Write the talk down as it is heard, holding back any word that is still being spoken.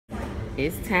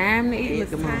It's time to eat.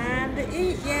 It's time to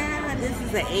eat, yeah. This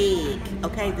is an egg.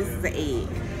 Okay, this is an egg.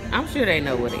 I'm sure they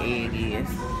know what an egg is.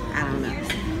 I don't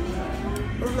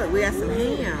know. Oh, look, we got some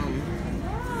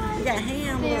ham. We got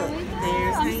ham, look.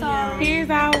 There's ham. Here's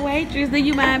our waitress. Do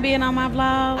you mind being on my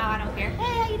vlog? Oh, I don't care. Hey,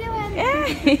 how you doing?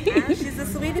 Yeah. Oh, she's a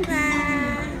sweetie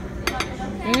pie.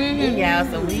 Y'all,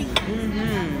 so we,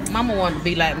 Mama wanted to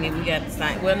be like me. We got the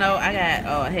same. Well, no, I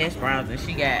got hash browns and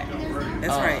she got That's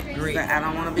right. grits. But I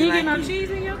don't want to be You like get no you. cheese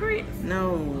in your grits?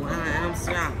 No, I'm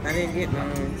shocked. I didn't get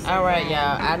none. All right,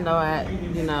 y'all. I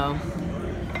know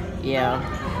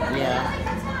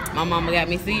yeah. My mama got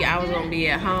me. See, I was gonna be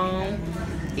at home,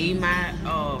 eat my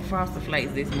Frosted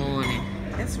Flakes this morning.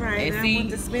 That's right. And I see- want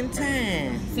to spend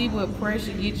time. See what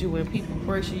pressure get you when people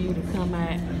pressure you to come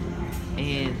out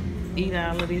and eat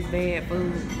all of this bad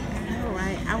food. All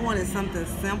right. I wanted something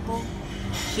simple.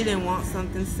 She didn't want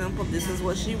something simple. This is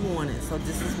what she wanted, so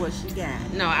this is what she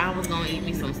got. No, I was gonna eat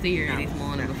me some cereal this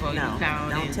morning before you No,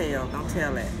 called don't in. tell that. Don't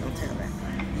tell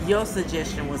that. Your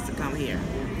suggestion was to come here,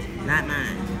 not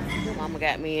mine. Mama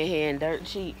got me in here in dirt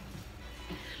cheap.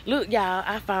 Look, y'all,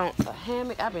 I found a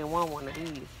hammock. I've been wanting one of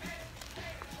these.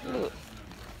 Look.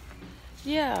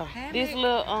 Yeah, this Hammock?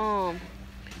 little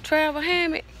travel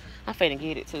hammock. I'm finna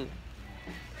get it too.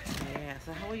 Yeah.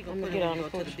 So how are you gonna I'ma put get it on when you the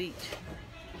go to the porch.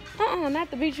 beach?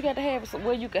 Not the beach. You got to have it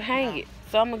where you can hang it.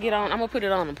 So I'm gonna put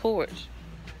it on the porch.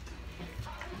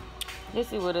 Let's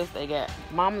see what else they got.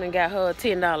 Mama done got her a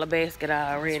 $10 basket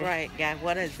already. That's right.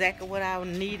 Got exactly what I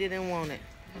needed and wanted.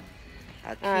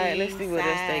 All right, let's see what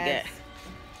else they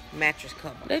got. Mattress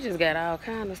cover. They just got all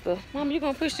kind of stuff. Mama, you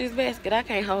gonna push this basket? I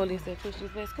can't hold this and push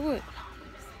this basket. What?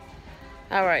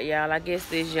 All right, y'all. I guess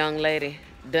this young lady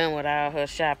done with all her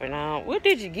shopping on. What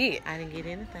did you get? I didn't get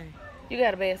anything. You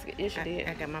got a basket? Yes, you did.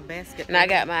 I got my basket. And I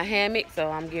got my hammock, so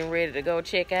I'm getting ready to go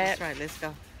check out. That's right. Let's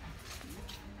go.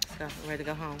 Let's go. I'm ready to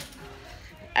go home.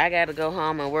 I gotta go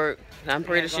home and work. I'm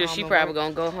pretty gotta go sure home she and probably work?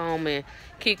 gonna go home and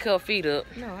kick her feet up.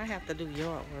 No, I have to do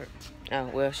yard work. Oh,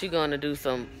 well, she gonna do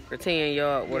some pretend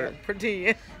yard work. Yeah,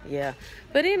 pretend. Yeah.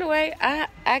 But anyway,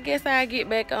 I guess I'll get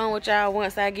back on with y'all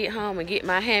once I get home and get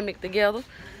my hammock together.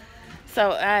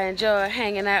 So I enjoyed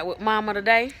hanging out with Mama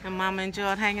today. And Mama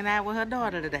enjoyed hanging out with her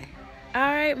daughter today. All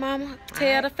right, Mama. Tell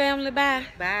All right. the family bye.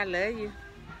 Bye. I love you.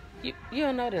 You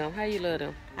don't know them. How you love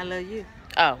them? I love you.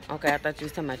 Oh, okay. I thought you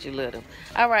was talking about you love them.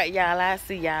 All right, y'all. I'll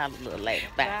see y'all a little later.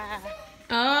 Bye. Bye.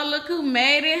 Oh, look who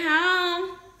made it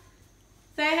home.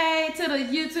 Say hey to the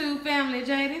YouTube family,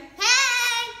 Jaden.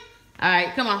 Hey! All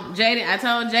right, come on, Jaden. I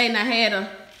told Jaden I had a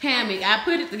hammock. I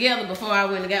put it together before I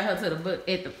went and got her to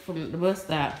the from the bus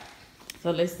stop.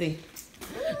 So let's see.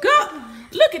 Go,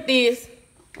 look at this.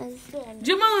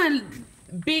 Jamon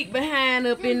big behind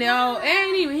up in there. Oh,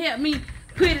 ain't even helped me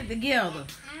put it together.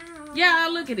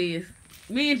 Y'all, look at this.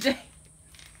 Me and Jay.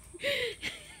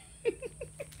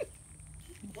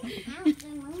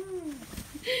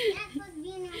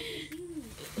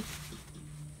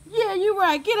 Yeah, you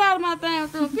right. Get out of my damn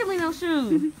thing. Give me no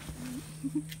shoes.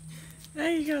 Now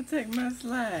you gonna take my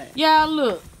slide. Y'all,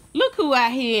 look. Look who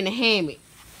out here in the hammock.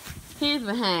 He's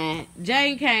behind.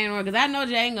 Jane came on because I know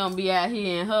Jane gonna be out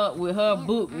here with her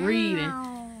book reading.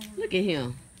 Look at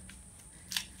him.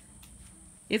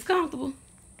 It's comfortable.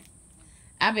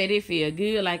 I bet it feel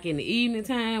good like in the evening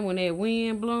time when that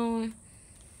wind blowing.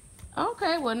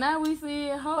 Okay, well now we see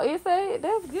it. It say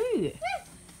that's good.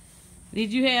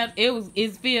 Did you have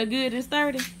it feel good and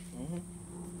sturdy?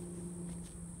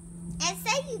 And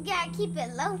say you gotta keep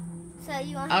it low so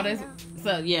you won't Oh, have that's no.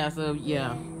 so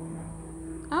yeah.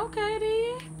 Okay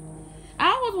then.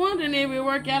 I was wondering if it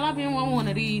worked out. I've been wanting one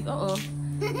of these.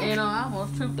 And I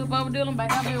almost tripped up over Dylan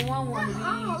back. I've been wanting one of these.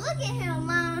 Oh, look at him,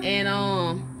 Mom.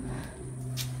 And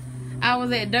I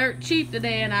was at Dirt Cheap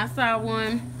today and I saw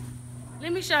one.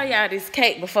 Let me show y'all this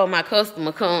cake before my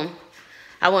customer come.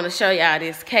 I want to show y'all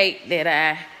this cake that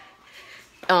I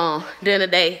done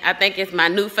today. I think it's my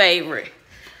new favorite.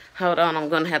 Hold on, I'm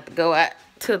gonna have to go out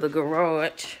to the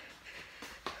garage.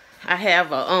 I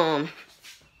have a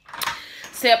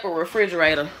separate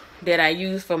refrigerator that I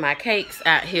use for my cakes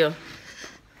out here.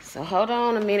 So hold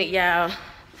on a minute, y'all.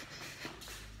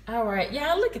 All right,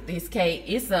 y'all, look at this cake.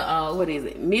 It's a what is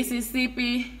it?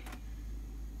 Mississippi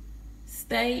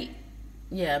State.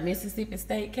 Yeah, Mississippi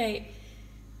State cake.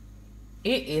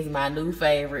 It is my new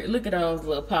favorite. Look at those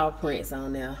little paw prints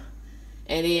on there.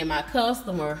 And then my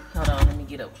customer, hold on, let me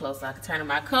get up close so I can turn it.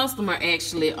 My customer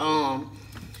actually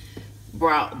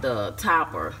brought the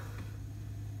topper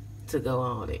to go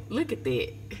on it. Look at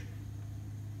that.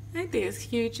 Ain't that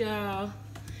cute, y'all?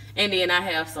 And then I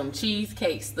have some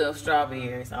cheesecake stuffed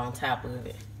strawberries on top of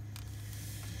it.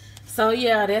 So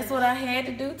yeah, that's what I had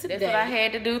to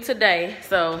do today.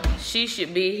 So she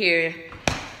should be here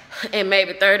in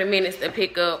maybe 30 minutes to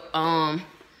pick up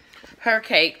her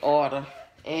cake order.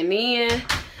 And then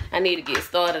I need to get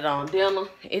started on dinner.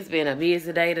 It's been a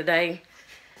busy day today.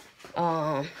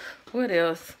 What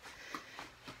else?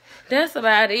 That's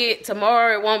about it.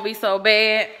 Tomorrow it won't be so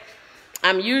bad.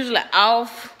 I'm usually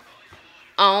off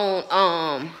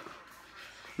on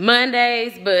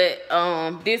Mondays,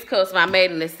 but this customer, I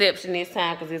made an exception this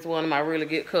time because it's one of my really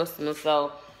good customers.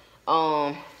 So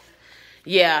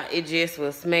yeah, it just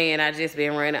was, man, I just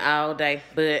been running all day.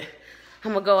 But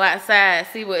I'm gonna go outside,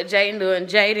 see what Jaden doing.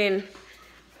 Jaden,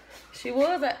 she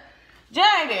was at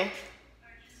Jaden.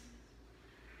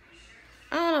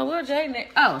 I don't know where Jaden at.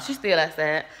 Oh, she's still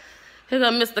outside. Here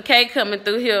go Mr. K coming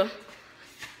through here.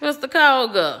 Mr.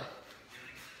 Koger.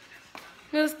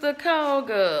 Mr.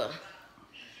 Koger.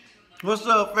 What's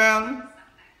up, family?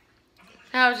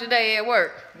 How was your day at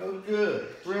work? It was good.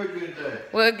 Real good day.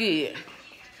 Well, good.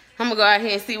 I'm gonna go out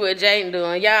here and see what Jaden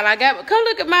doing. Y'all, come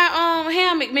look at my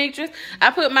hammock, Mistress. I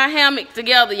put my hammock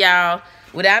together, y'all.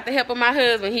 Without the help of my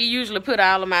husband, he usually put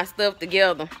all of my stuff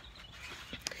together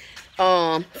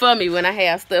for me when I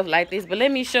have stuff like this. But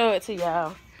let me show it to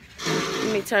y'all.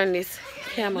 Let me turn this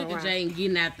camera around. Look at Jaden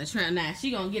getting out the trampoline. Now, she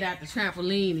gonna get out the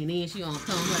trampoline and then she gonna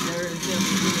come her dirty self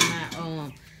and get in my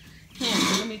camera.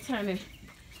 Let me turn it.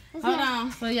 Hold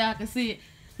on so y'all can see it.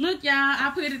 Look, y'all,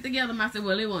 I put it together myself.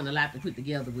 Well, it wasn't a lot to put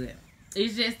together, but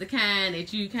it's just the kind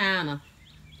that you kind of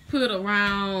put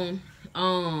around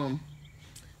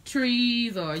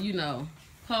trees or, you know,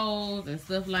 poles and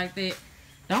stuff like that.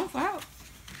 Don't fall.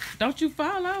 Don't you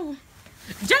fall over.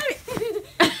 Jody! Jody!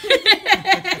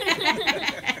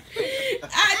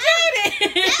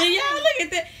 Y'all look at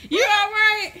that. You all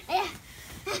right? Yeah.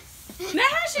 Now,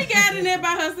 how she got in there by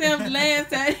herself the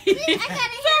last time? For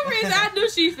some reason, I knew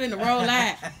she was finna roll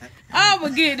out. Oh, my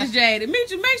goodness, Jada.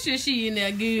 Make sure she in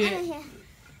there good.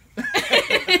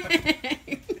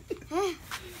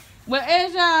 Well,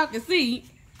 as y'all can see,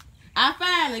 I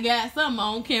finally got something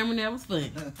on camera that was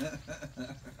funny.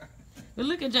 But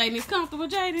look at Jaden. It's comfortable,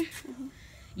 Jaden?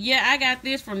 Yeah, I got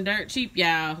this from Dirt Cheap,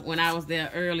 y'all, when I was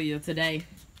there earlier today.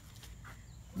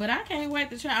 But I can't wait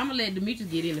to try. I'm going to let Demetrius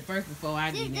get in it first before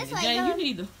I get in it. Jaden, you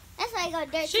need to... That's why I go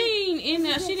Dirt Cheap. She ain't in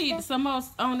there. She needs some more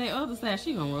on that other side.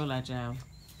 She going to roll out, y'all.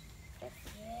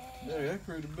 Yeah, that's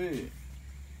pretty big.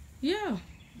 Yeah.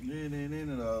 Yeah, it ain't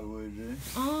in it all the way, Jay.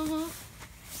 Uh-huh.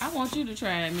 I want you to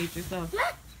try it, Demetrius, so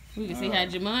we can see how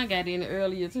Jamon got in it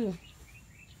earlier, too.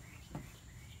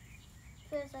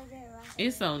 Feels so good,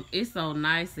 right? It's so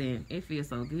nice and it feels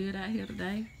so good out here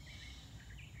today.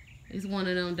 It's one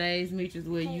of them days, Demetrius,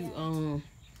 where you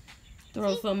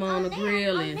throw something on the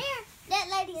grill and that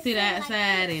lady sit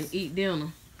outside and eat dinner.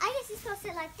 I guess you're supposed to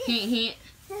sit like this. Hint, hint.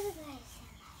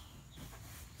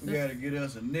 We gotta get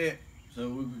us a net so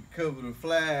we can cover the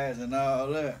flies and all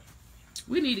that.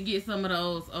 We need to get some of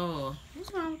those.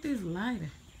 What's wrong with this lighter?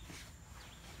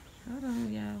 Hold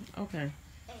on, y'all. Okay.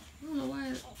 I don't know why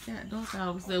it got dark all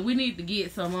of a sudden. We need to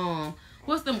get some,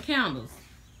 what's them candles?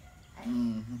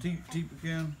 Teeper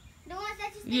candle? The ones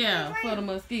that you stick Yeah, for the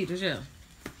mosquitoes, yeah.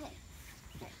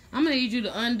 I'm going to need you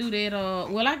to undo that.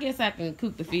 Well, I guess I can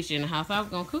cook the fish in the house. I was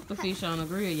going to cook the fish on the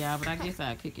grill, y'all, but I guess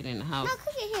I'll cook it in the house. No,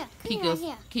 cook it here. Cook it right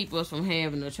here. Keep us from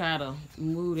having to try to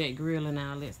move that grill and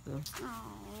all that stuff.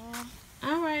 Aww.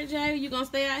 All right, Jay, you going to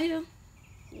stay out here?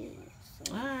 Yes.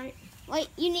 All right. Wait,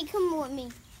 you need to come with me.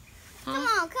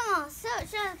 Huh? Come on. Show the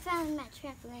family my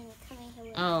trampoline and come in here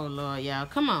with me. Oh, Lord, y'all.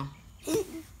 Come on.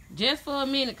 Just for a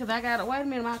minute, because I got to, wait a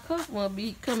minute, my customer will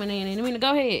be coming in a minute.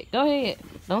 Go ahead.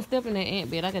 Don't step in that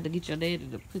ant bed. I got to get your daddy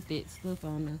to put that stuff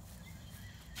on there.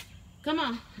 Come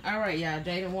on. All right, y'all.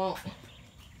 Jaden want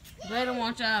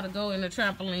y'all to go in the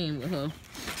trampoline with her.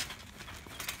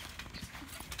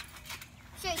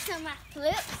 Show you some of my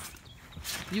flips.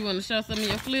 You want to show some of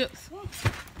your flips?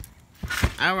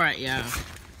 All right, y'all.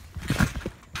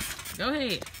 Go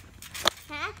ahead.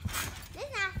 Huh? This is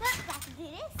not flips. I can do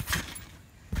this.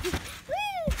 Woo!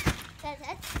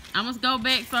 I must go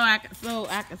back so I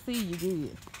can see you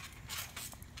good.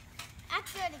 I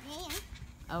can do it again.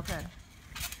 Okay.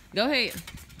 Go ahead.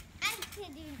 I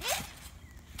can do this.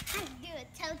 I can do a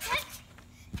toe touch.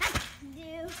 I can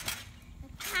do a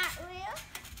cartwheel.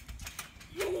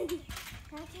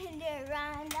 I can do a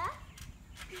round up.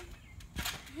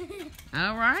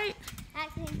 All right. I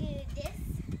can do this.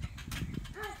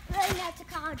 I'm really not to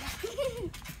call that.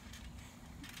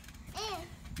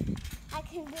 And I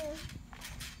can do this.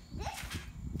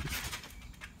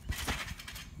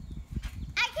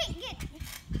 I can't get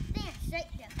stand straight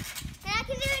though. And I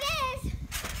can do this.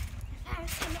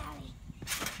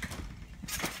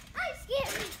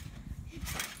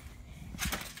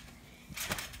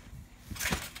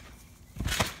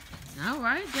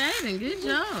 right, Jaden. Good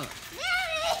job.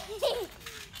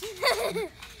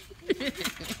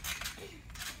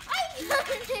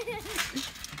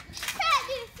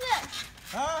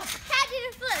 Huh?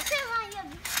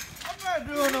 I'm not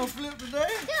doing no flip today.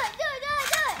 Do it.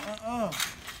 Uh-uh.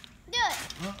 Do it.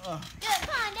 Uh-uh. Do it.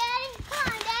 Come on, Daddy.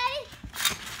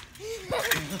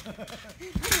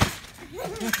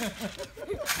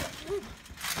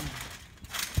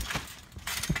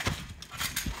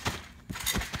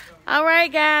 All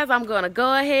right, guys, I'm going to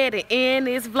go ahead and end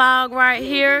this vlog right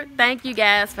here. Thank you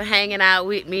guys for hanging out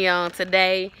with me on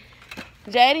today.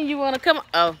 Jaden, you want to come on?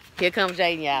 Oh, here comes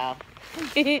Jaden, y'all.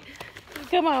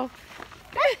 Come on.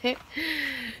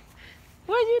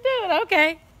 What you doing?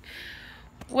 Okay.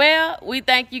 Well, we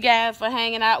thank you guys for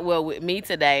hanging out, well, with me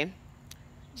today.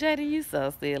 Jaden, you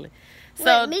so silly.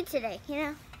 So, with me today, you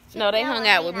know? No, they hung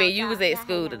out with me. You was at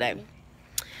school today.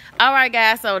 All right,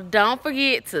 guys, so don't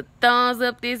forget to thumbs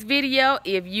up this video.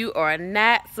 If you are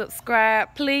not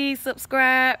subscribed, please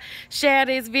subscribe. Share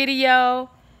this video.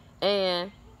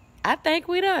 And I think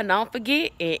we done. Don't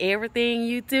forget, in everything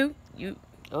you do, you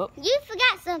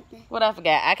forgot something. What I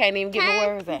forgot? I can't even get my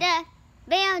words out. The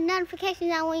bell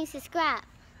notifications on when you subscribe.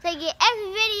 So you get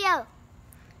every video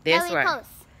That's that we right. post.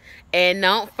 And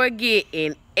don't forget,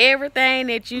 in everything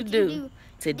that you do,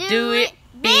 to do it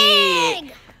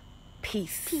big.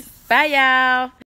 Peace. Bye, y'all.